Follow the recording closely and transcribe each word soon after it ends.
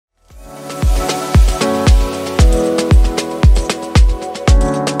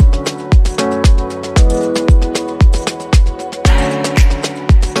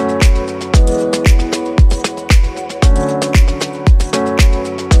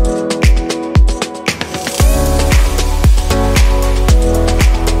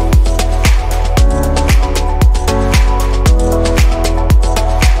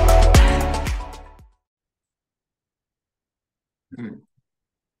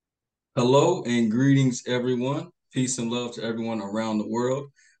Hello and greetings, everyone. Peace and love to everyone around the world.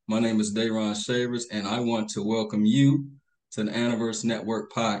 My name is Dayron Shavers, and I want to welcome you to the Anniverse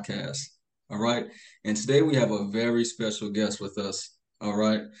Network podcast. All right. And today we have a very special guest with us. All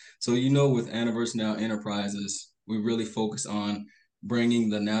right. So, with Anniverse Now Enterprises, we really focus on bringing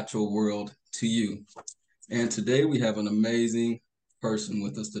the natural world to you. And today we have an amazing person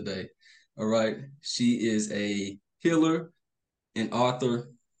with us today. All right. She is a healer, an author,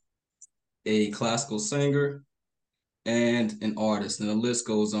 a classical singer, and an artist, and the list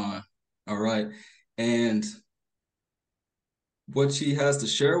goes on. All right. And what she has to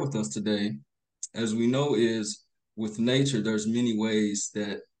share with us today, as we know, is with nature, there's many ways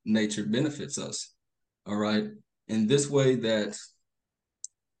that nature benefits us. All right. And this way that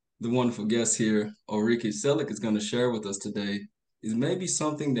the wonderful guest here, Ulrike Selleck, is going to share with us today is maybe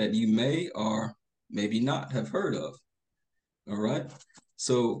something that you may or maybe not have heard of. All right.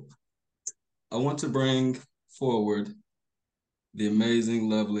 So I want to bring forward the amazing,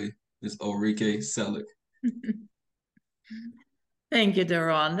 lovely Miss Ulrike Selleck. Thank you,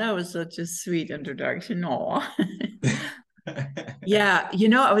 Daron. That was such a sweet introduction. Aw. Yeah,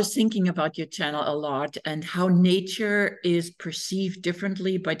 I was thinking about your channel a lot and how nature is perceived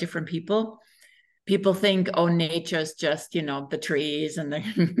differently by different people. People think, oh, nature is just, the trees and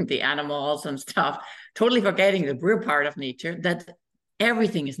the animals and stuff, totally forgetting the real part of nature, that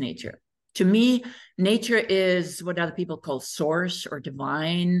everything is nature. To me, nature is what other people call source or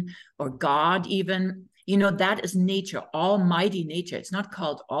divine or God even. That is nature, almighty nature. It's not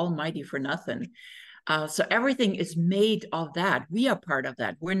called almighty for nothing. So everything is made of that. We are part of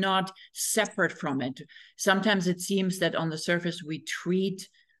that. We're not separate from it. Sometimes it seems that on the surface we treat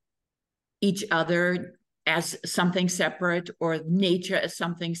each other as something separate, or nature as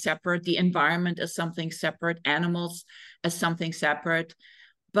something separate, the environment as something separate, animals as something separate.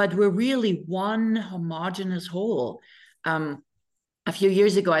 But we're really one homogeneous whole. A few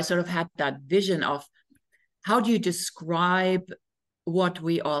years ago, I sort of had that vision of how do you describe what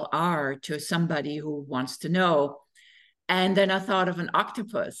we all are to somebody who wants to know? And then I thought of an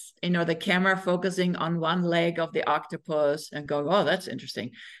octopus, the camera focusing on one leg of the octopus and going, oh, that's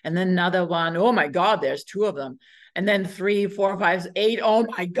interesting. And then another one, oh my God, there's two of them. And then 3, 4, 5, 8, oh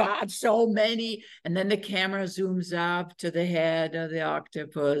my God, so many. And then the camera zooms up to the head of the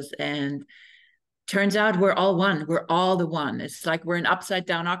octopus, and turns out we're all one. We're all the one. It's like we're an upside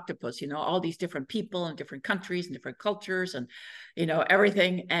down octopus, all these different people and different countries and different cultures and,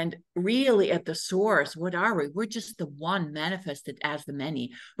 everything. And really at the source, what are we? We're just the one manifested as the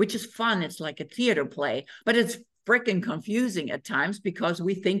many, which is fun. It's like a theater play, but it's freaking confusing at times because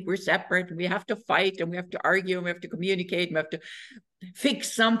we think we're separate and we have to fight and we have to argue and we have to communicate and we have to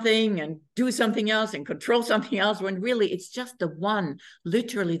fix something and do something else and control something else, when really it's just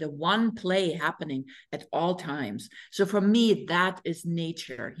literally the one play happening at all times. So for me, that is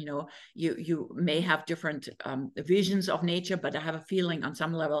nature. You may have different visions of nature, but I have a feeling on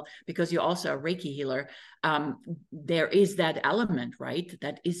some level, because you're also a Reiki healer, there is that element, right,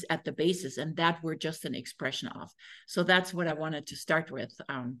 that is at the basis, and that we're just an expression of. So that's what I wanted to start with.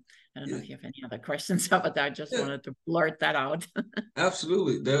 I don't know if you have any other questions about that. I just wanted to blurt that out.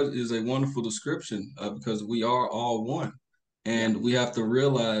 Absolutely. That is a wonderful description because we are all one. Yeah. And we have to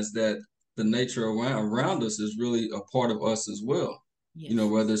realize that the nature around us is really a part of us as well. Yes.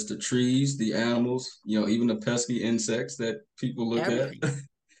 Whether it's the trees, the animals, even the pesky insects that people look Everything.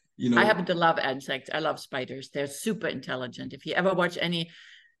 at. I happen to love insects. I love spiders. They're super intelligent. If you ever watch any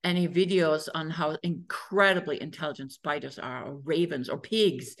videos on how incredibly intelligent spiders are, or ravens, or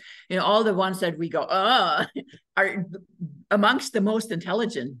pigs, all the ones that we go, are amongst the most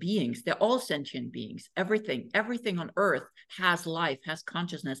intelligent beings. They're all sentient beings. Everything on earth has life, has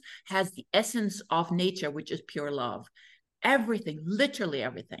consciousness, has the essence of nature, which is pure love. Everything, literally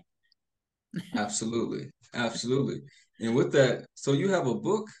everything. Absolutely. Absolutely. And with that, so you have a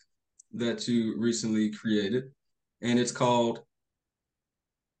book that you recently created, and it's called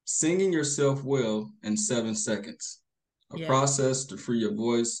Singing Yourself Well in 7 Seconds, a Yeah. process to free your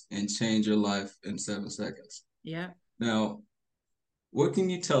voice and change your life in 7 seconds. Yeah. Now, what can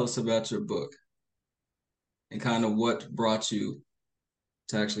you tell us about your book and kind of what brought you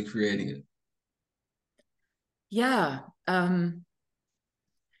to actually creating it? Yeah.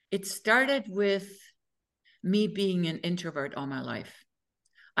 It started with me being an introvert all my life.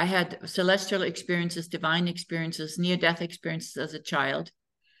 I had celestial experiences, divine experiences, near-death experiences as a child.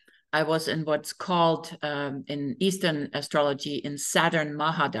 I was in what's called in Eastern astrology in Saturn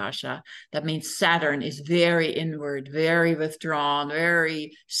Mahadasha. That means Saturn is very inward, very withdrawn,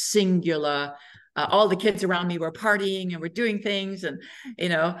 very singular. all the kids around me were partying and were doing things and,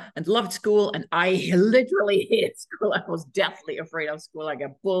 and loved school. And I literally hated school. I was deathly afraid of school. I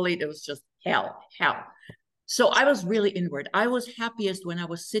got bullied. It was just hell. So I was really inward. I was happiest when I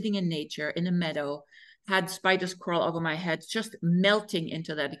was sitting in nature in a meadow, had spiders crawl over my head, just melting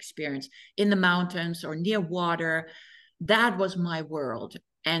into that experience in the mountains or near water. That was my world.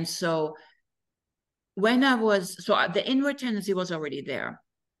 And so the inward tendency was already there.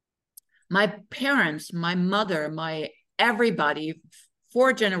 My parents, my mother, everybody,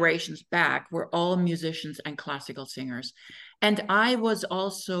 4 generations back were all musicians and classical singers. And I was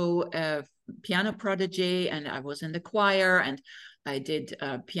also a piano prodigy, and I was in the choir, and I did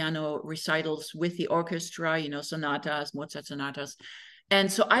piano recitals with the orchestra, sonatas, Mozart sonatas.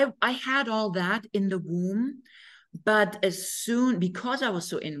 And so I had all that in the womb. But because I was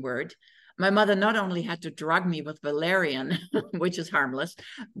so inward, my mother not only had to drug me with valerian, which is harmless,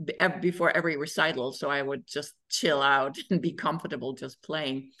 before every recital, so I would just chill out and be comfortable just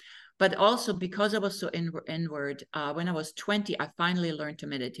playing, but also because I was so inward, when I was 20, I finally learned to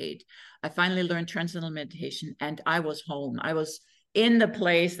meditate. I finally learned transcendental meditation, and I was home. I was in the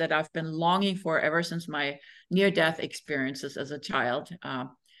place that I've been longing for ever since my near-death experiences as a child.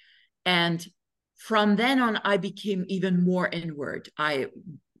 And from then on, I became even more inward. I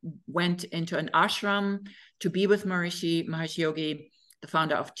went into an ashram to be with Maharishi Yogi, the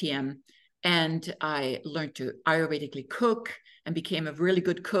founder of TM. And I learned to Ayurvedically cook and became a really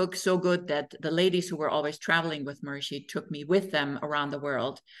good cook, so good that the ladies who were always traveling with Maharishi took me with them around the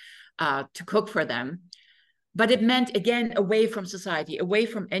world to cook for them. But it meant, again, away from society, away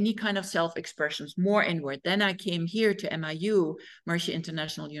from any kind of self-expressions, more inward. Then I came here to MIU, Maharishi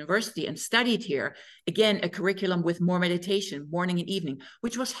International University, and studied here, again, a curriculum with more meditation, morning and evening,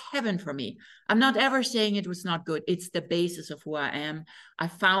 which was heaven for me. I'm not ever saying it was not good. It's the basis of who I am. I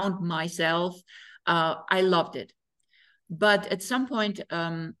found myself. I loved it. But at some point,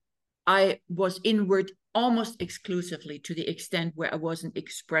 I was inward almost exclusively, to the extent where I wasn't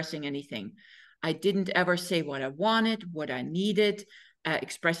expressing anything. I didn't ever say what I wanted, what I needed,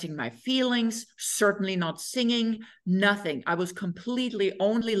 expressing my feelings, certainly not singing, nothing. I was completely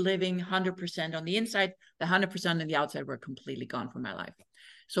only living 100% on the inside. The 100% on the outside were completely gone from my life.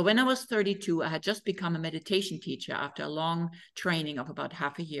 So when I was 32, I had just become a meditation teacher after a long training of about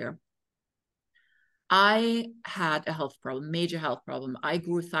half a year. I had a health problem, major health problem. I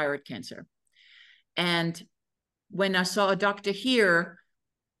grew thyroid cancer. And when I saw a doctor here,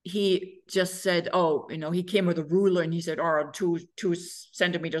 he just said, he came with a ruler and he said, 2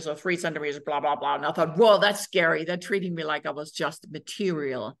 centimeters or 3 centimeters, blah, blah, blah. And I thought, whoa, that's scary. They're treating me like I was just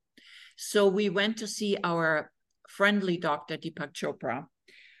material. So we went to see our friendly doctor, Deepak Chopra,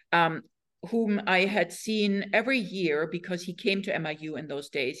 whom I had seen every year because he came to MIU in those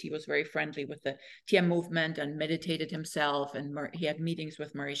days. He was very friendly with the TM movement and meditated himself. And he had meetings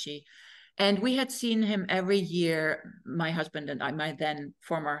with Maharishi. And we had seen him every year, my husband and I, my then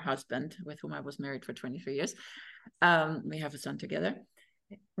former husband, with whom I was married for 23 years. We have a son together.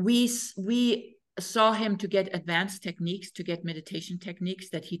 We saw him to get advanced techniques, to get meditation techniques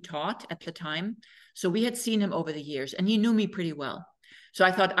that he taught at the time. So we had seen him over the years, and he knew me pretty well. So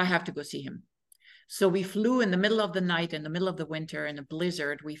I thought, I have to go see him. So we flew in the middle of the night, in the middle of the winter, in a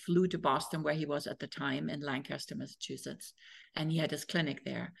blizzard. We flew to Boston, where he was at the time, in Lancaster, Massachusetts. And he had his clinic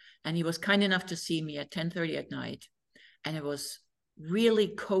there. And he was kind enough to see me at 10:30 at night. And it was really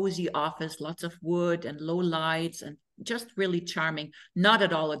cozy office, lots of wood and low lights, and just really charming. Not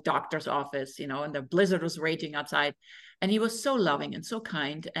at all a doctor's office, and the blizzard was raging outside. And he was so loving and so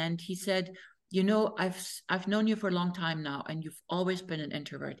kind. And he said, I've known you for a long time now, and you've always been an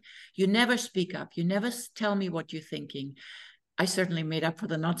introvert. You never speak up. You never tell me what you're thinking. I certainly made up for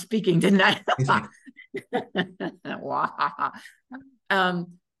the not speaking, didn't I?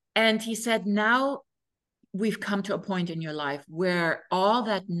 And he said, now we've come to a point in your life where all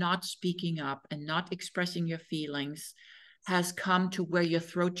that not speaking up and not expressing your feelings has come to where your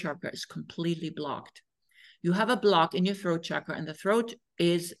throat chakra is completely blocked. You have a block in your throat chakra, and the throat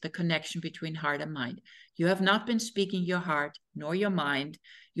is the connection between heart and mind. You have not been speaking your heart nor your mind.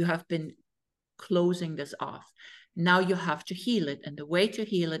 You have been closing this off. Now you have to heal it. And the way to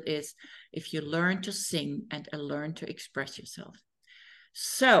heal it is if you learn to sing and learn to express yourself.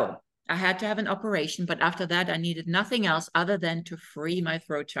 So I had to have an operation, but after that, I needed nothing else other than to free my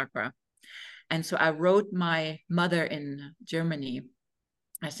throat chakra. And so I wrote my mother in Germany.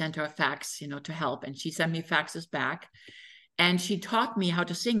 I sent her a fax, to help, and she sent me faxes back. And she taught me how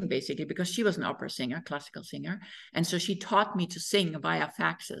to sing, basically, because she was an opera singer, classical singer. And so she taught me to sing via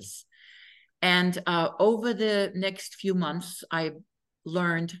faxes. And over the next few months, I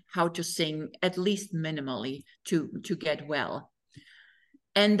learned how to sing, at least minimally, to get well.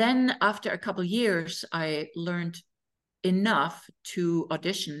 And then after a couple of years, I learned enough to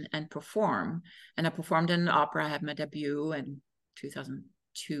audition and perform. And I performed in an opera. I had my debut in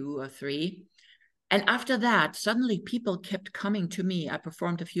 2002 or 3. And after that, suddenly people kept coming to me. I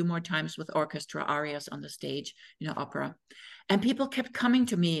performed a few more times with orchestra arias on the stage, opera. And people kept coming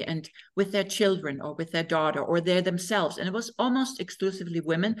to me and with their children or with their daughter or they themselves. And it was almost exclusively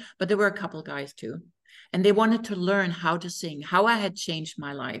women, but there were a couple guys too. And they wanted to learn how to sing, how I had changed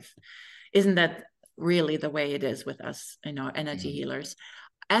my life. Isn't that really the way it is with us, energy healers?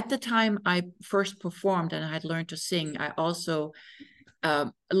 At the time I first performed and I had learned to sing, I also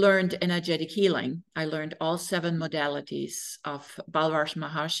learned energetic healing. I learned all 7 modalities of Balraj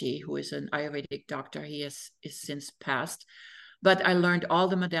Maharshi, who is an Ayurvedic doctor. He is since passed. But I learned all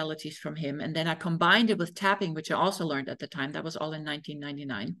the modalities from him. And then I combined it with tapping, which I also learned at the time. That was all in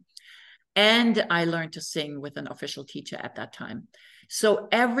 1999. And I learned to sing with an official teacher at that time. So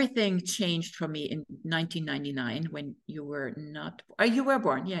everything changed for me in 1999 when you were not, you were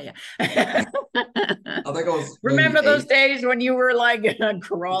born. Yeah. I think I was Remember those days when you were like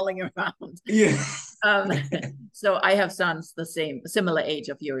crawling around? Yeah. So I have sons similar age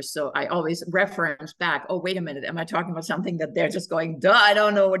of yours. So I always reference back, oh, wait a minute. Am I talking about something that they're just going, duh, I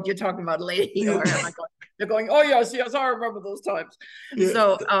don't know what you're talking about, lady? Or am I going, they're going, oh, yes, I remember those times. Yeah.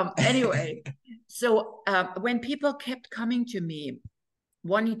 So anyway, when people kept coming to me,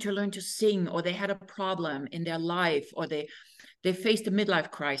 wanting to learn to sing, or they had a problem in their life, or they faced a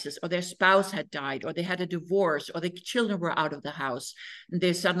midlife crisis, or their spouse had died, or they had a divorce, or the children were out of the house, and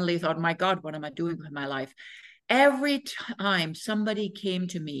they suddenly thought, my God, what am I doing with my life? Every time somebody came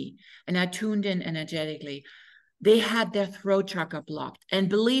to me and I tuned in energetically, they had their throat chakra blocked. And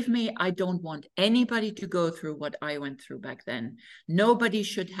believe me, I don't want anybody to go through what I went through back then. Nobody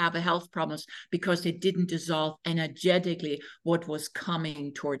should have a health problems because they didn't dissolve energetically what was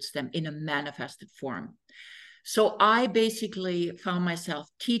coming towards them in a manifested form. So I basically found myself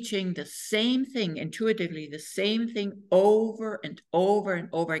teaching the same thing intuitively, the same thing over and over and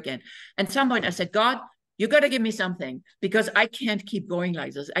over again. And at some point I said, God, you got to give me something because I can't keep going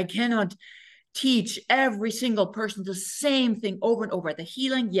like this. I cannot teach every single person the same thing over and over. The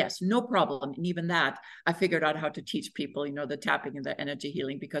healing, yes, no problem. And even that, I figured out how to teach people, the tapping and the energy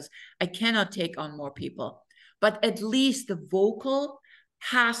healing, because I cannot take on more people. But at least the vocal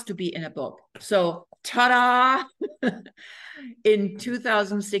has to be in a book. So ta-da! In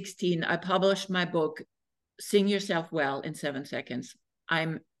 2016, I published my book, Sing Yourself Well in 7 Seconds.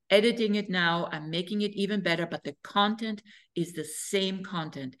 I'm editing it now. I'm making it even better, but the content is the same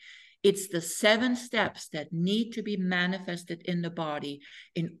content. It's the 7 steps that need to be manifested in the body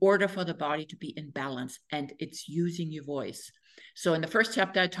in order for the body to be in balance, and it's using your voice. So in the first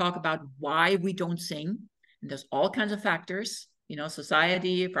chapter, I talk about why we don't sing. And there's all kinds of factors,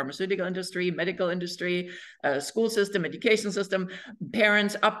 society, pharmaceutical industry, medical industry, school system, education system,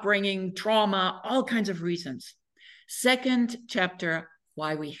 parents, upbringing, trauma, all kinds of reasons. Second chapter,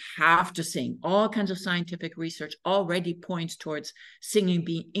 why we have to sing. All kinds of scientific research already points towards singing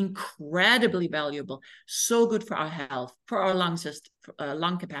being incredibly valuable, so good for our health, for our lung system,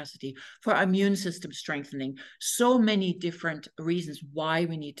 lung capacity, for our immune system strengthening, so many different reasons why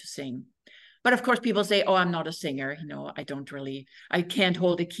we need to sing. But of course, people say, oh, I'm not a singer. I can't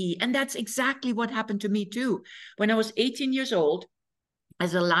hold a key. And that's exactly what happened to me too. When I was 18 years old,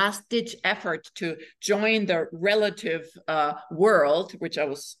 as a last-ditch effort to join the relative world, which I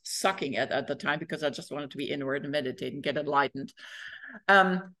was sucking at the time because I just wanted to be inward and meditate and get enlightened,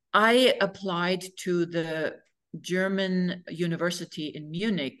 I applied to the German university in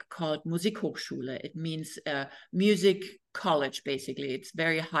Munich called Musikhochschule. It means music college, basically. It's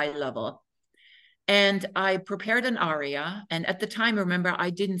very high level. And I prepared an aria. And at the time, remember, I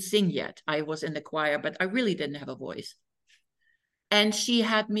didn't sing yet. I was in the choir, but I really didn't have a voice. And she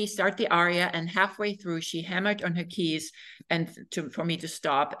had me start the aria, and halfway through, she hammered on her keys for me to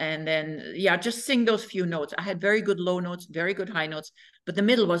stop. And then, just sing those few notes. I had very good low notes, very good high notes, but the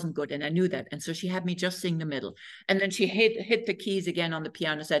middle wasn't good, and I knew that. And so she had me just sing the middle. And then she hit the keys again on the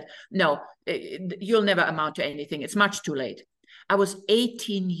piano and said, no, you'll never amount to anything. It's much too late. I was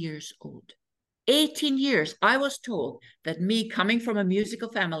 18 years old. 18 years, I was told that me coming from a musical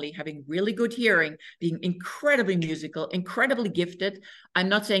family, having really good hearing, being incredibly musical, incredibly gifted, I'm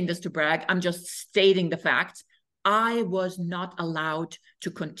not saying this to brag, I'm just stating the facts, I was not allowed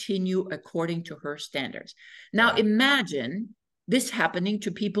to continue according to her standards. Now imagine this happening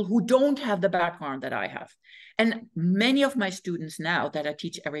to people who don't have the background that I have. And many of my students now that I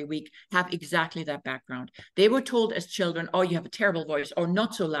teach every week have exactly that background. They were told as children, oh, you have a terrible voice, or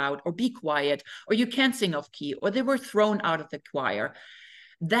not so loud, or be quiet, or you can't sing off key, or they were thrown out of the choir.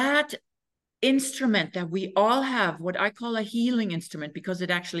 That instrument that we all have, what I call a healing instrument, because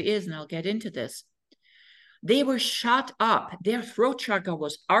it actually is, and I'll get into this, they were shut up. Their throat chakra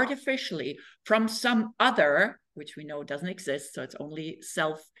was artificially from some other, which we know doesn't exist, so it's only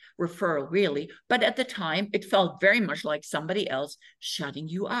self-referral, really. But at the time, it felt very much like somebody else shutting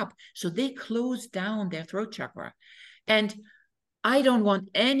you up. So they closed down their throat chakra. And I don't want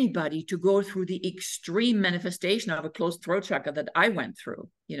anybody to go through the extreme manifestation of a closed throat chakra that I went through,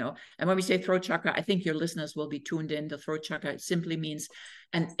 you know. And when we say throat chakra, I think your listeners will be tuned in. The throat chakra simply means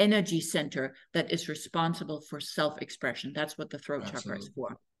an energy center that is responsible for self-expression. That's what the throat chakra is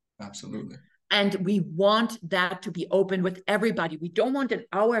for. Absolutely. And we want that to be open with everybody. We don't want an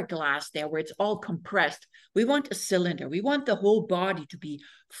hourglass there where it's all compressed. We want a cylinder. We want the whole body to be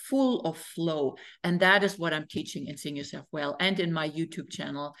full of flow. And that is what I'm teaching in Sing Yourself Well and in my YouTube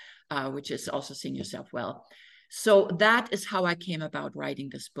channel, which is also Sing Yourself Well. So that is how I came about writing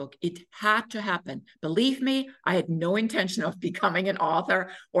this book. It had to happen. Believe me, I had no intention of becoming an author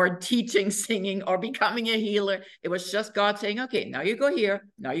or teaching singing or becoming a healer. It was just God saying, okay, now you go here.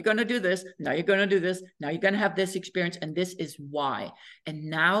 Now you're going to do this. Now you're going to do this. Now you're going to have this experience. And this is why. And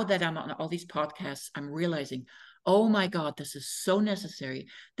now that I'm on all these podcasts, I'm realizing, oh my God, this is so necessary.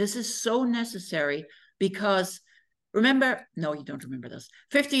 This is so necessary because remember, no, you don't remember this.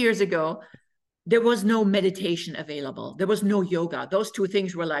 50 years ago, there was no meditation available. There was no yoga. Those two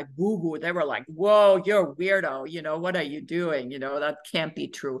things were like woo-woo. They were like, whoa, you're a weirdo. You know, what are you doing? You know, that can't be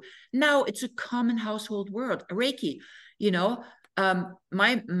true. Now it's a common household word. Reiki, you know,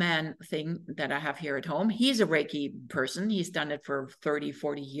 my man thing that I have here at home, he's a Reiki person. He's done it for 30,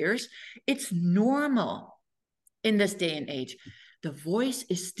 40 years. It's normal in this day and age. The voice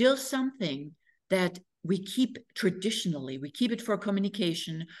is still something that we keep traditionally. We keep it for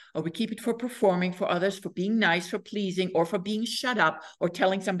communication, or we keep it for performing for others, for being nice, for pleasing, or for being shut up, or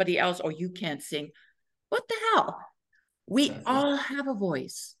telling somebody else, oh, you can't sing. What the hell? We all have a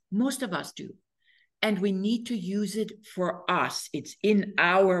voice. Most of us do. And we need to use it for us. It's in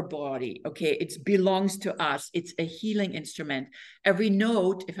our body, okay? It belongs to us. It's a healing instrument. Every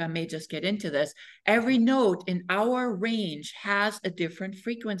note, if I may just get into this, every note in our range has a different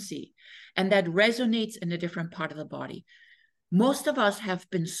frequency, and that resonates in a different part of the body. Most of us have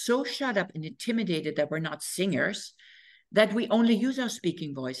been so shut up and intimidated that we're not singers, that we only use our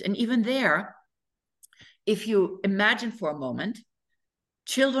speaking voice. And even there, if you imagine for a moment,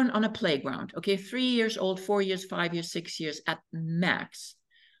 children on a playground, okay, 3 years old, 4 years, 5 years, 6 years at max,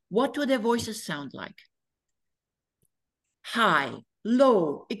 what do their voices sound like? High,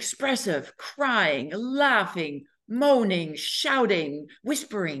 low, expressive, crying, laughing, moaning, shouting,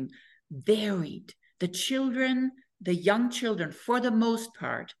 whispering, varied. The children, the young children, for the most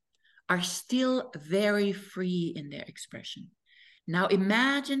part, are still very free in their expression. Now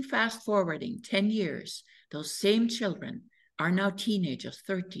imagine fast forwarding 10 years, those same children are now teenagers,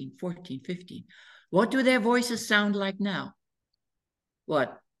 13, 14, 15. What do their voices sound like now?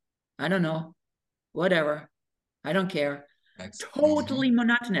 What? I don't know. Whatever. I don't care. Totally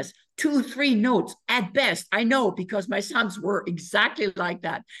monotonous. 2, 3 notes at best. I know, because my sons were exactly like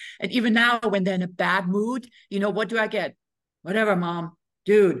that. And even now, when they're in a bad mood, you know, what do I get? Whatever, mom.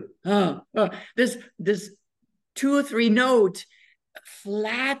 Dude. This 2 or 3 note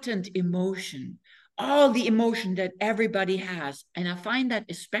flattened emotion. All the emotion that everybody has. And I find that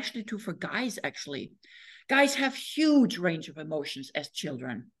especially true for guys, actually. Guys have huge range of emotions as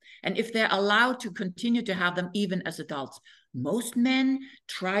children. And if they're allowed to continue to have them even as adults, most men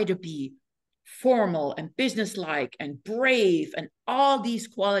try to be formal and businesslike and brave and all these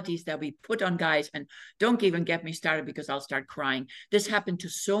qualities that we put on guys. And don't even get me started, because I'll start crying. This happened to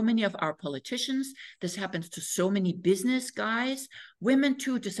so many of our politicians. This happens to so many business guys, women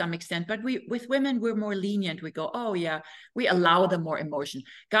too, to some extent. But with women, we're more lenient. We go, oh yeah, we allow them more emotion.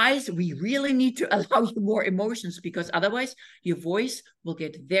 Guys, we really need to allow you more emotions, because otherwise your voice will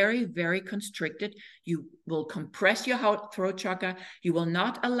get very, very constricted. You will compress your throat chakra. You will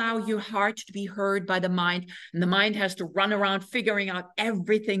not allow your heart to be heard by the mind. And the mind has to run around figuring out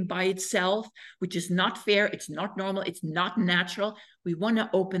everything by itself, which is not fair. It's not normal. It's not natural. We want to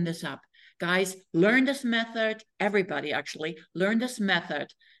open this up. Guys, learn this method. Everybody, actually, learn this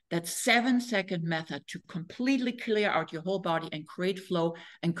method, that 7-second method, to completely clear out your whole body and create flow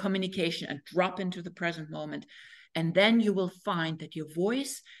and communication and drop into the present moment. And then you will find that your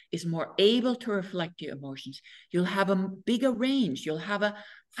voice is more able to reflect your emotions. You'll have a bigger range. You'll have a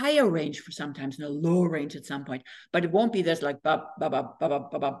higher range for sometimes and a lower range at some point. But it won't be this like bop, bop, bop,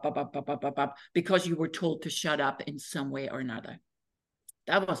 bop, bop, bop, bop, bop, bop, bop, bop, because you were told to shut up in some way or another.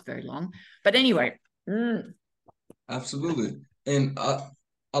 That was very long. But anyway. Absolutely. And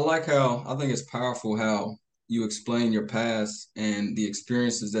I like how I think it's powerful how you explain your past and the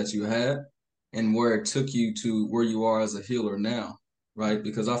experiences that you had and where it took you to where you are as a healer now, right?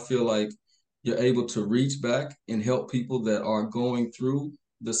 Because I feel like you're able to reach back and help people that are going through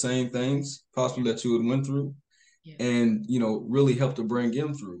the same things possibly that you had went through Yeah. and, really help to bring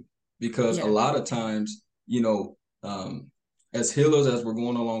them through. Because a Yeah. lot of times, as healers, as we're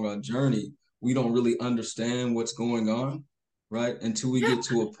going along our journey, we don't really understand what's going on, right? Until we get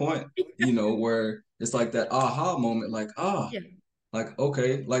to a point, where it's like that aha moment, like, Yeah. like,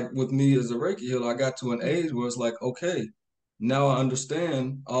 okay, like with me as a Reiki healer, I got to an Yeah. age where it's like, okay, now I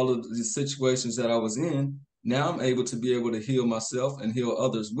understand all of the situations that I was in. Now I'm able to be able to heal myself and heal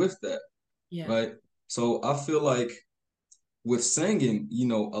others with that, Yeah. right? So I feel like with singing,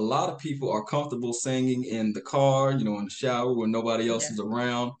 a lot of people are comfortable singing in the car, in the shower when nobody else Yeah. is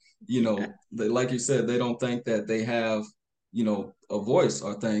around. Yeah. They, like you said, they don't think that they have, a voice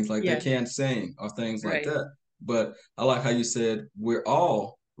or things like they Yeah. can't sing or things like Right. that. But I like how you said we're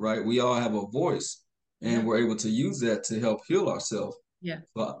all, right? We all have a voice and Yeah. we're able to use that to help heal ourselves. Yeah.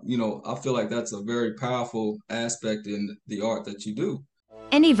 But, I feel like that's a very powerful aspect in the art that you do.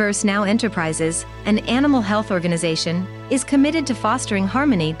 Anyverse Now Enterprises, an animal health organization, is committed to fostering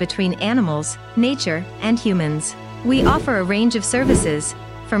harmony between animals, nature, and humans. We offer a range of services,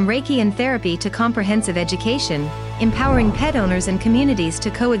 from Reiki and therapy to comprehensive education, empowering pet owners and communities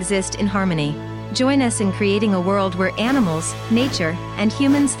to coexist in harmony. Join us in creating a world where animals, nature, and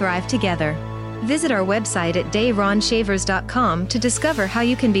humans thrive together. Visit our website at dayronshavers.com to discover how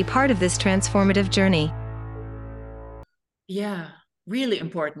you can be part of this transformative journey. Yeah, really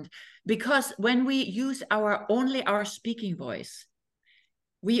important. Because when we use only our speaking voice,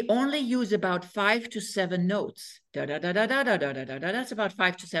 we only use about 5 to 7 notes. Da, da, da, da, da, da, da, da, da, da. That's about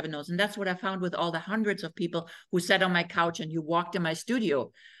 5 to 7 notes. And that's what I found with all the hundreds of people who sat on my couch and who walked in my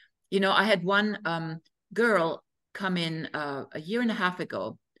studio. I had one girl come in a year and a half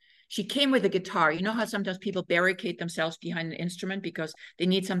ago. She came with a guitar. You know how sometimes people barricade themselves behind an instrument because they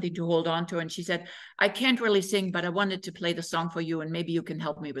need something to hold on to. And she said, I can't really sing, but I wanted to play the song for you, and maybe you can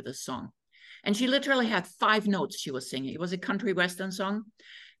help me with this song. And she literally had 5 notes she was singing. It was a country western song.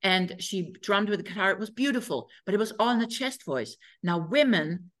 And she drummed with the guitar. It was beautiful, but it was all in the chest voice. Now,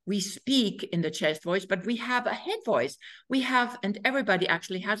 women, we speak in the chest voice, but we have a head voice. We have, and everybody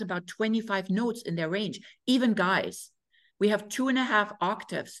actually has about 25 notes in their range, even guys. We have 2.5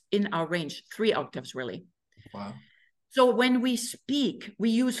 octaves in our range, 3 octaves really. Wow. So when we speak, we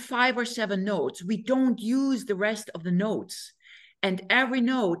use 5 or 7 notes. We don't use the rest of the notes. And every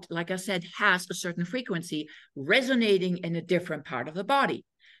note, like I said, has a certain frequency resonating in a different part of the body.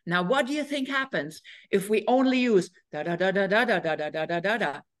 Now, what do you think happens if we only use da da da da da da da da da da da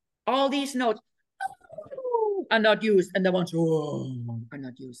da? All these notes are not used, and the ones are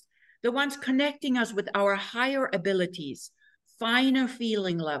not used. The ones connecting us with our higher abilities, finer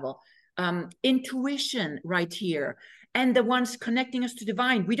feeling level, intuition right here, and the ones connecting us to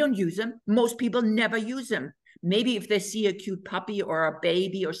divine, we don't use them. Most people never use them. Maybe if they see a cute puppy or a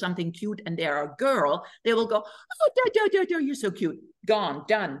baby or something cute and they're a girl, they will go, oh, da, you're so cute. Gone,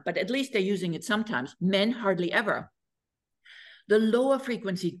 done. But at least they're using it sometimes. Men hardly ever. The lower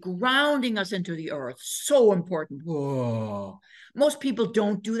frequency, grounding us into the earth, so important. Whoa. Most people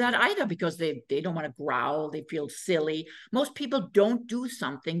don't do that either because they don't want to growl. They feel silly. Most people don't do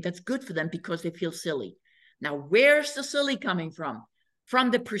something that's good for them because they feel silly. Now, where's the silly coming from? From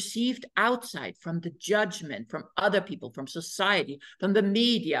the perceived outside, from the judgment, from other people, from society, from the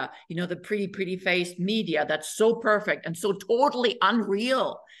media, the pretty faced media that's so perfect and so totally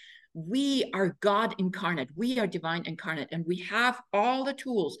unreal. We are God incarnate. We are divine incarnate, and we have all the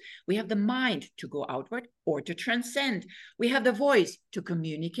tools. We have the mind to go outward or to transcend. We have the voice to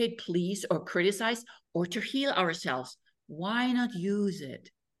communicate, please, or criticize, or to heal ourselves. Why not use it?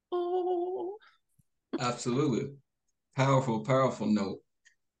 Oh, Absolutely. Powerful, powerful note.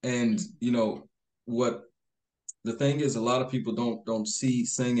 And what the thing is, a lot of people don't see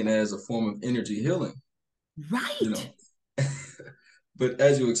singing as a form of energy healing, you right. know. But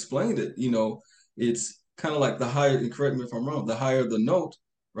as you explained it, it's kind of like the higher, and correct me if I'm wrong, the higher the note,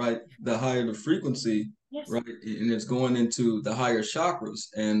 right? The higher the frequency, Yes. right? And it's going into the higher chakras,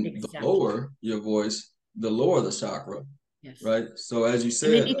 and the Exactly. lower your voice, the lower the chakra, Yes. right? So as you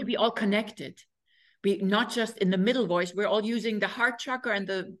And they said, need to be all connected. not just in the middle voice. We're all using the heart chakra and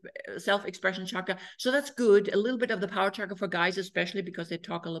the self-expression chakra. So that's good. A little bit of the power chakra for guys, especially because they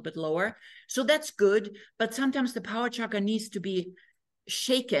talk a little bit lower. So that's good. But sometimes the power chakra needs to be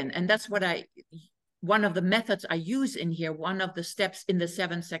shaken. And that's what one of the methods I use in here, one of the steps in the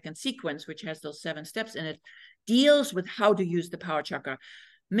 7-second sequence, which has those 7 steps in it, deals with how to use the power chakra.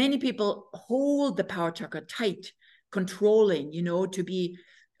 Many people hold the power chakra tight, controlling, to be,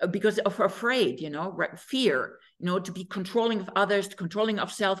 because of afraid, fear, to be controlling of others, controlling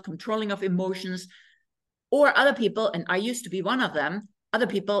of self, controlling of emotions, or other people, and I used to be one of them, other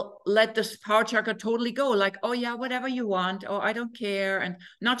people let this power chakra totally go, like, oh yeah, whatever you want, oh, I don't care, and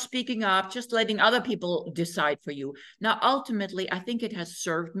not speaking up, just letting other people decide for you. Now, ultimately, I think it has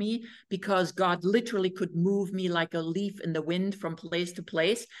served me, because God literally could move me like a leaf in the wind from place to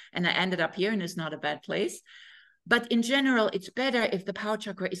place, and I ended up here, and it's not a bad place. But in general, it's better if the power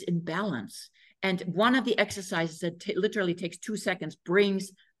chakra is in balance. And one of the exercises that literally takes 2 seconds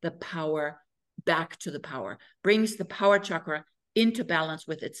brings the power back to the power, brings the power chakra into balance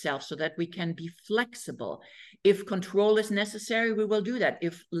with itself, so that we can be flexible. If control is necessary, we will do that.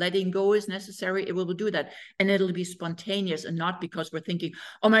 If letting go is necessary, it will do that. And it'll be spontaneous, and not because we're thinking,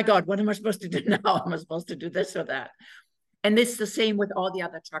 oh my God, what am I supposed to do now? Am I supposed to do this or that? And it's the same with all the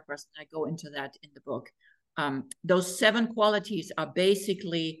other chakras. And I go into that in the book. Those 7 qualities are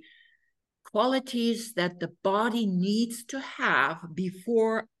basically qualities that the body needs to have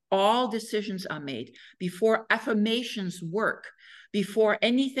before all decisions are made, before affirmations work, before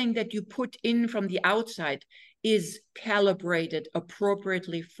anything that you put in from the outside is calibrated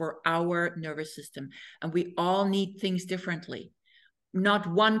appropriately for our nervous system. And we all need things differently. Not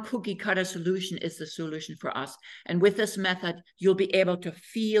one cookie cutter solution is the solution for us. And with this method, you'll be able to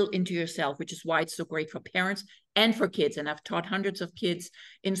feel into yourself, which is why it's so great for parents and for kids. And I've taught hundreds of kids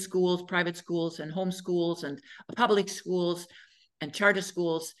in schools, private schools and home schools and public schools and charter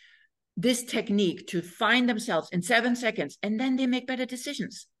schools, this technique to find themselves in 7 seconds, and then they make better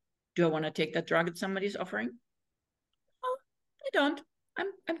decisions. Do I want to take that drug that somebody's offering? Oh, I don't.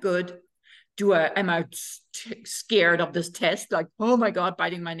 I'm good. Am I scared of this test? Like, oh my God,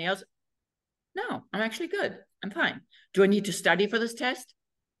 biting my nails? No, I'm actually good. I'm fine. Do I need to study for this test?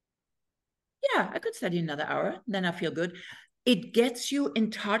 Yeah, I could study another hour. Then I feel good. It gets you in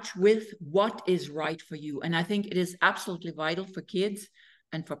touch with what is right for you. And I think it is absolutely vital for kids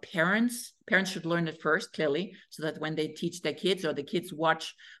and for parents. Parents should learn it first, clearly, so that when they teach their kids, or the kids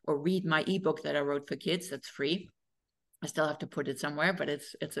watch or read my ebook that I wrote for kids, that's free. I still have to put it somewhere, but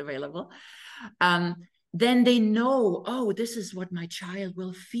it's available. Then they know, oh, this is what my child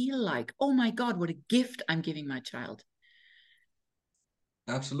will feel like. Oh my God, what a gift I'm giving my child.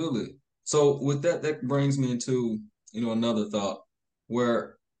 Absolutely. So with that brings me into, another thought,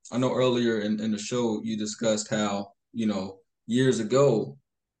 where I know earlier in the show, you discussed how, years ago,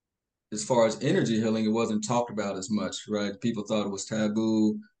 as far as energy healing, it wasn't talked about as much, right? People thought it was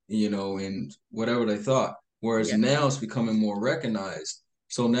taboo, and whatever they thought. Whereas now it's becoming more recognized.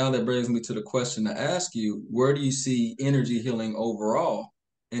 So now that brings me to the question to ask you, where do you see energy healing overall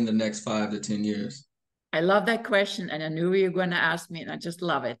in the next 5 to 10 years? I love that question, and I knew you were going to ask me, and I just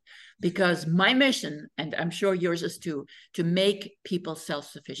love it, because my mission, and I'm sure yours is too, to make people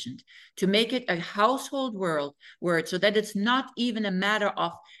self-sufficient, to make it a household word, so that it's not even a matter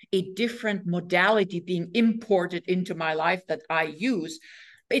of a different modality being imported into my life that I use.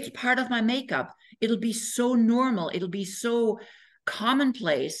 It's part of my makeup. It'll be so normal. It'll be so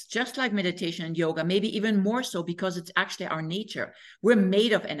commonplace, just like meditation and yoga, maybe even more so, because it's actually our nature. We're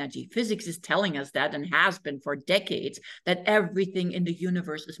made of energy. Physics is telling us that, and has been for decades, that everything in the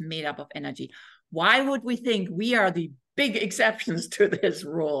universe is made up of energy. Why would we think we are the big exceptions to this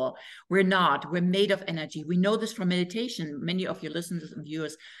rule? We're not. We're made of energy. We know this from meditation. Many of your listeners and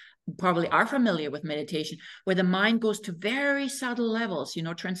viewers probably are familiar with meditation, where the mind goes to very subtle levels,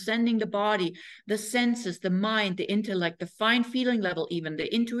 transcending the body, the senses, the mind, the intellect, the fine feeling level, even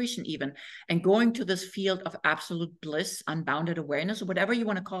the intuition, even, and going to this field of absolute bliss, unbounded awareness, or whatever you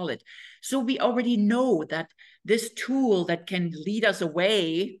want to call it. So we already know that this tool that can lead us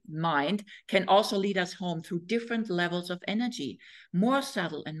away, mind, can also lead us home through different levels of energy, more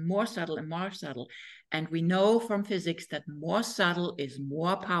subtle and more subtle and more subtle. And we know from physics that more subtle is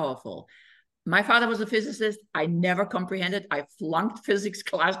more powerful. My father was a physicist. I never comprehended. I flunked physics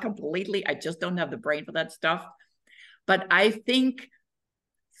class completely. I just don't have the brain for that stuff. But I think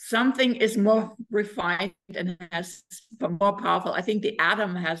something is more refined and has more powerful. I think the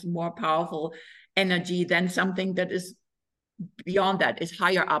atom has more powerful energy than something that is beyond that is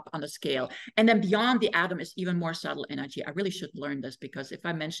higher up on the scale. And then beyond the atom is even more subtle energy. I really should learn this, because if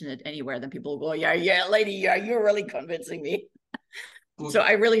I mention it anywhere, then people will go, yeah, lady, yeah, you're really convincing me. So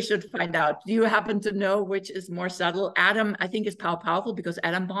I really should find out. Do you happen to know which is more subtle? Atom, I think, is powerful because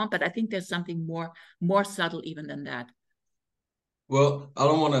atom bomb, but I think there's something more subtle even than that. Well, I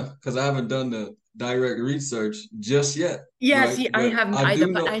don't want to, because I haven't done the direct research just yet. Yeah, right? see, I But haven't I either,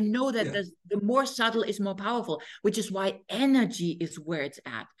 do but know, I know that yeah, the more subtle is more powerful, which is why energy is where it's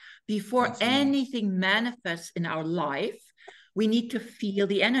at. Before absolutely. anything manifests in our life, we need to feel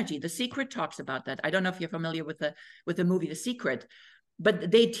the energy. The Secret talks about that. I don't know if you're familiar with the movie The Secret,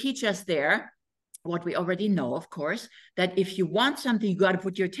 but they teach us there what we already know, of course, that if you want something, you got to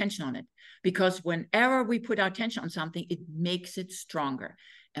put your attention on it. Because whenever we put our attention on something, it makes it stronger.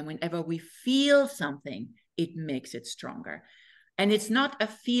 And whenever we feel something, it makes it stronger. And it's not a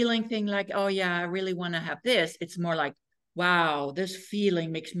feeling thing like, oh yeah, I really want to have this. It's more like, wow, this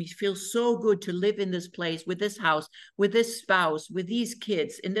feeling makes me feel so good to live in this place, with this house, with this spouse, with these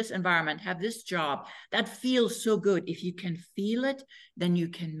kids, in this environment, have this job. That feels so good. If you can feel it, then you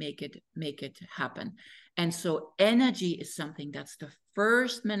can make it happen. And so energy is something that's the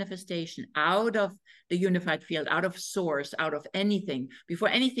first manifestation out of the unified field, out of source, out of anything. Before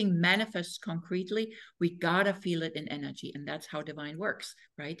anything manifests concretely, we gotta feel it in energy. And that's how divine works,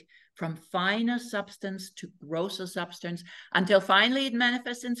 right? From finer substance to grosser substance, until finally it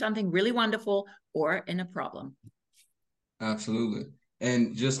manifests in something really wonderful or in a problem. Absolutely.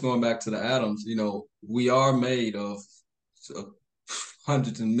 And just going back to the atoms, we are made of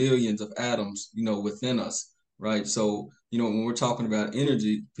hundreds and millions of atoms, within us, right? So, when we're talking about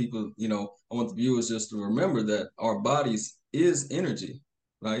energy, people, I want the viewers just to remember that our bodies is energy,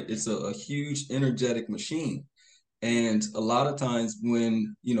 right? It's a huge energetic machine. And a lot of times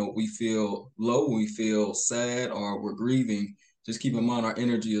when, we feel low, we feel sad, or we're grieving, just keep in mind our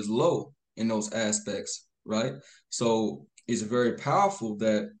energy is low in those aspects, right? So it's very powerful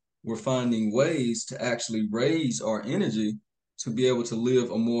that we're finding ways to actually raise our energy to be able to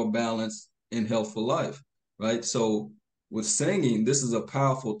live a more balanced and healthful life, right? So with singing, this is a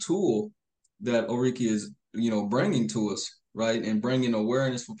powerful tool that Ulrike is, bringing to us, right? And bringing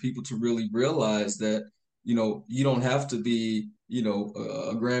awareness for people to really realize that, you don't have to be,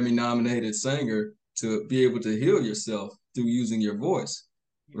 a Grammy nominated singer to be able to heal yourself through using your voice,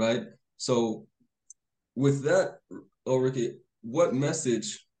 right? So with that, Ulrike, what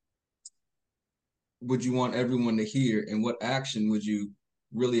message would you want everyone to hear, and what action would you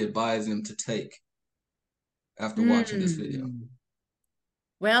really advise them to take after watching this video?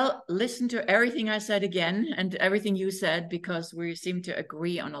 Well, listen to everything I said again and everything you said, because we seem to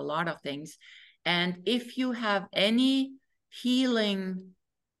agree on a lot of things. And if you have any healing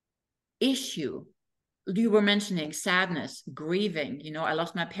issue, you were mentioning sadness, grieving, I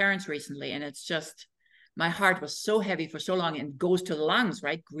lost my parents recently, and it's just, my heart was so heavy for so long, and it goes to the lungs,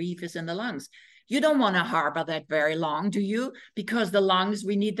 right? Grief is in the lungs. You don't want to harbor that very long, do you? Because the lungs,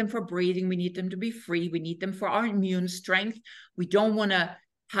 we need them for breathing. We need them to be free. We need them for our immune strength. We don't want to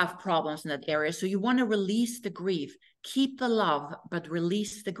have problems in that area. So you want to release the grief, keep the love, but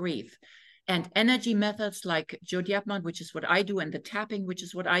release the grief. And energy methods like Jyotirmon, which is what I do, and the tapping, which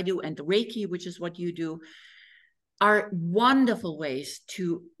is what I do, and the Reiki, which is what you do, are wonderful ways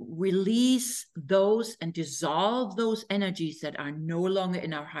to release those and dissolve those energies that are no longer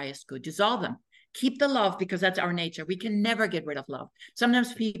in our highest good. Dissolve them. Keep the love, because that's our nature. We can never get rid of love.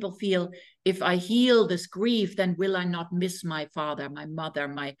 Sometimes people feel, if I heal this grief, then will I not miss my father, my mother,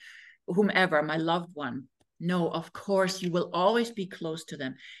 my whomever, my loved one? No, of course, you will always be close to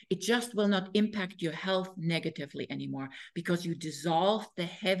them. It just will not impact your health negatively anymore, because you dissolve the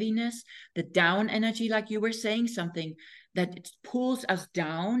heaviness, the down energy, like you were saying, something that pulls us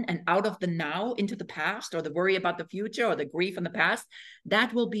down and out of the now into the past, or the worry about the future, or the grief in the past.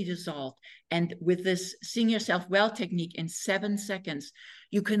 That will be dissolved. And with this Sing Yourself Well technique, in 7 seconds,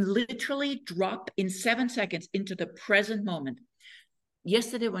 you can literally drop in 7 seconds into the present moment.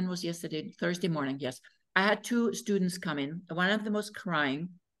 Yesterday, when was yesterday? Thursday morning, yes. I had 2 students come in. One of them was crying.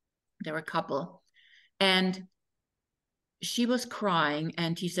 They were a couple. And she was crying,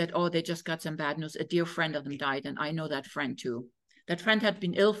 and he said, oh, they just got some bad news. A dear friend of them died, and I know that friend too. That friend had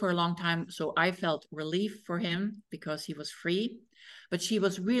been ill for a long time, so I felt relief for him because he was free. But she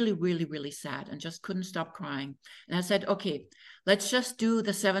was really, really, really sad and just couldn't stop crying. And I said, okay, let's just do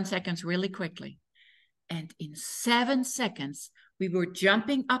the 7 seconds really quickly. And in 7 seconds, we were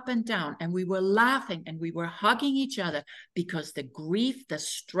jumping up and down, and we were laughing, and we were hugging each other, because the grief, the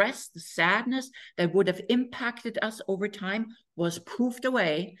stress, the sadness that would have impacted us over time was poofed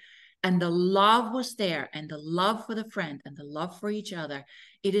away. and the love was there, and the love for the friend and the love for each other,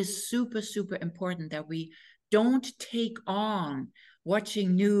 it is super, super important that we don't take on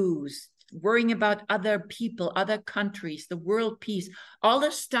watching news, worrying about other people, other countries, the world peace. All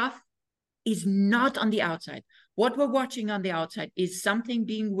this stuff is not on the outside. What we're watching on the outside is something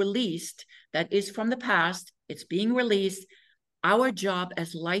being released that is from the past. It's being released. Our job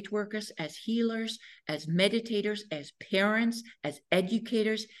as light workers, as healers, as meditators, as parents, as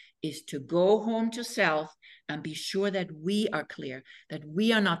educators is to go home to self and be sure that we are clear, that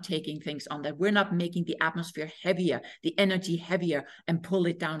we are not taking things on, that we're not making the atmosphere heavier, the energy heavier, and pull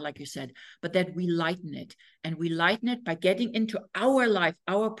it down, like you said, but that we lighten it. And we lighten it by getting into our life,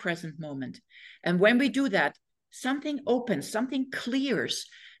 our present moment. And when we do that, something opens, something clears,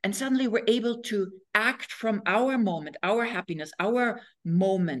 and suddenly we're able to act from our moment, our happiness, our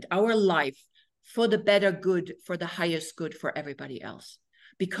moment, our life for the better good, for the highest good for everybody else.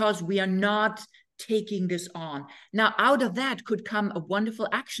 Because we are not taking this on. Now, out of that could come a wonderful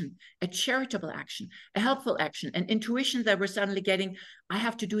action, a charitable action, a helpful action, an intuition that we're suddenly getting, I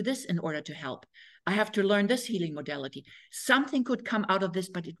have to do this in order to help. I have to learn this healing modality. Something could come out of this,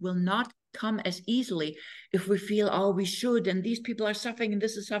 but it will not come as easily if we feel, oh, we should, and these people are suffering, and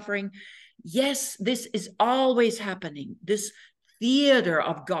this is suffering. Yes, this is always happening. This theater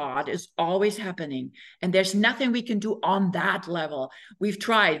of God is always happening. And there's nothing we can do on that level. We've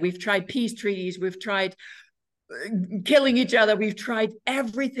tried peace treaties. We've tried killing each other. We've tried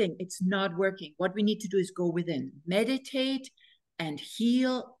everything. It's not working. What we need to do is go within, meditate and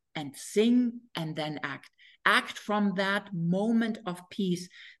heal and sing and then act. Act from that moment of peace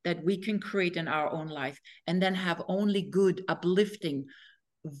that we can create in our own life, and then have only good, uplifting,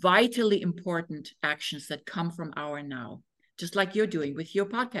 vitally important actions that come from our now. Just like you're doing with your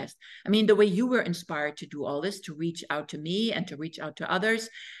podcast. I mean, the way you were inspired to do all this, to reach out to me and to reach out to others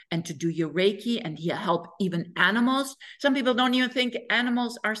and to do your Reiki and help even animals. Some people don't even think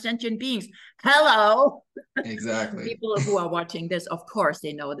animals are sentient beings. Hello. Exactly. People who are watching this, of course,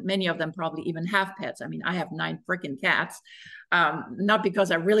 they know that many of them probably even have pets. I mean, I have 9 freaking cats. Not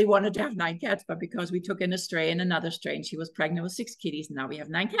because I really wanted to have 9 cats, but because we took in a stray and another stray, and she was pregnant with 6 kitties. And now we have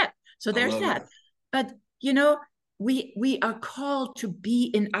 9 cats. So there's that. But, you know, we are called to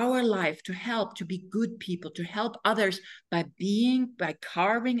be in our life, to help, to be good people, to help others by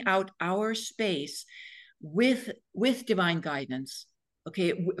carving out our space with divine guidance.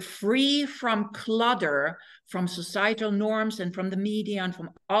 Okay, free from clutter, from societal norms and from the media and from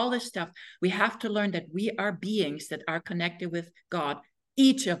all this stuff. We have to learn that we are beings that are connected with God,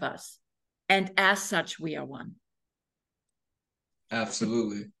 each of us. And as such, we are one.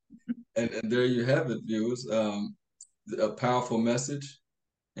 Absolutely. And there you have it, viewers. A powerful message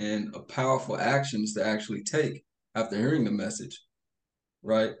and a powerful actions to actually take after hearing the message,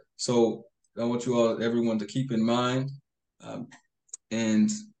 right? So I want everyone to keep in mind. And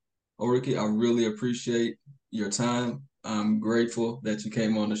Ulrike, I really appreciate your time. I'm grateful that you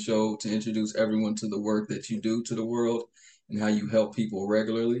came on the show to introduce everyone to the work that you do to the world and how you help people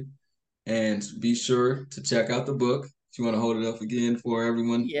regularly. And be sure to check out the book. If you want to hold it up again for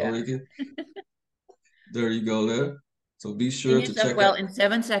everyone, Ulrike. There you go there. So be sure to check out. In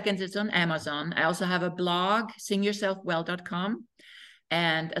 7 seconds, it's on Amazon. I also have a blog, singyourselfwell.com.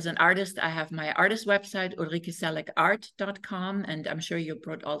 And as an artist, I have my artist website, ulrikeselleckart.com. And I'm sure you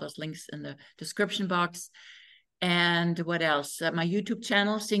put all those links in the description box. And what else? My YouTube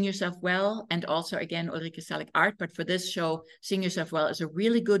channel, Sing Yourself Well, and also, again, Ulrike Selleck Art. But for this show, Sing Yourself Well is a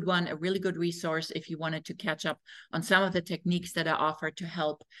really good one, a really good resource if you wanted to catch up on some of the techniques that I offer to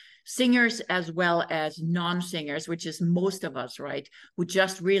help singers as well as non-singers, which is most of us, right? Who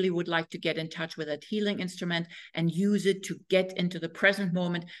just really would like to get in touch with that healing instrument and use it to get into the present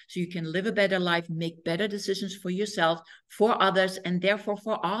moment so you can live a better life, make better decisions for yourself, for others, and therefore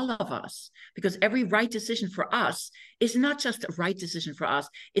for all of us. Because every right decision for us is not just a right decision for us,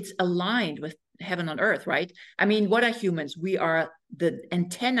 it's aligned with heaven on earth, right? I mean, what are humans? We are the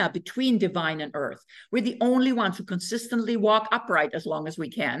antenna between divine and earth. We're the only ones who consistently walk upright as long as we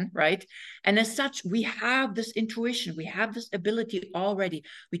can, right? And as such, we have this intuition, we have this ability already.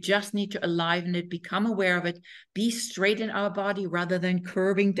 We just need to enliven it, become aware of it, be straight in our body rather than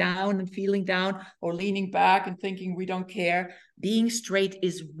curving down and feeling down or leaning back and thinking we don't care. Being straight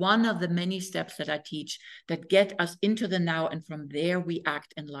is one of the many steps that I teach that get us into the now, and from there we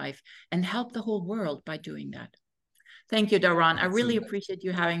act in life and help the whole world by doing that. Thank you, Daron. I really appreciate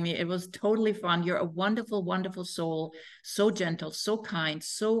you having me. It was totally fun. You're a wonderful, wonderful soul, so gentle, so kind,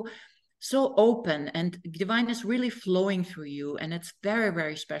 so open, and divine is really flowing through you, and it's very,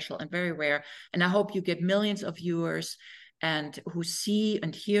 very special and very rare. And I hope you get millions of viewers and who see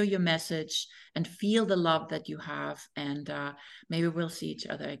and hear your message and feel the love that you have. And maybe we'll see each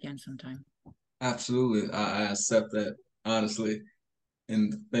other again sometime. Absolutely. I accept that, honestly.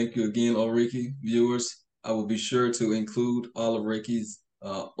 And thank you again, Ulrike. Viewers, I will be sure to include all of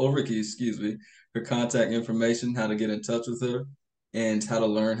Ulrike, her contact information, how to get in touch with her, and how to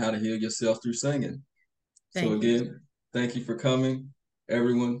learn how to heal yourself through singing. So Thank you. again, thank you for coming,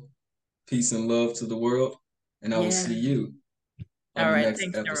 everyone. Peace and love to the world, and I will see you on All the right. next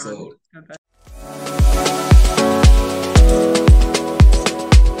Thanks, Daron. episode. Bye-bye.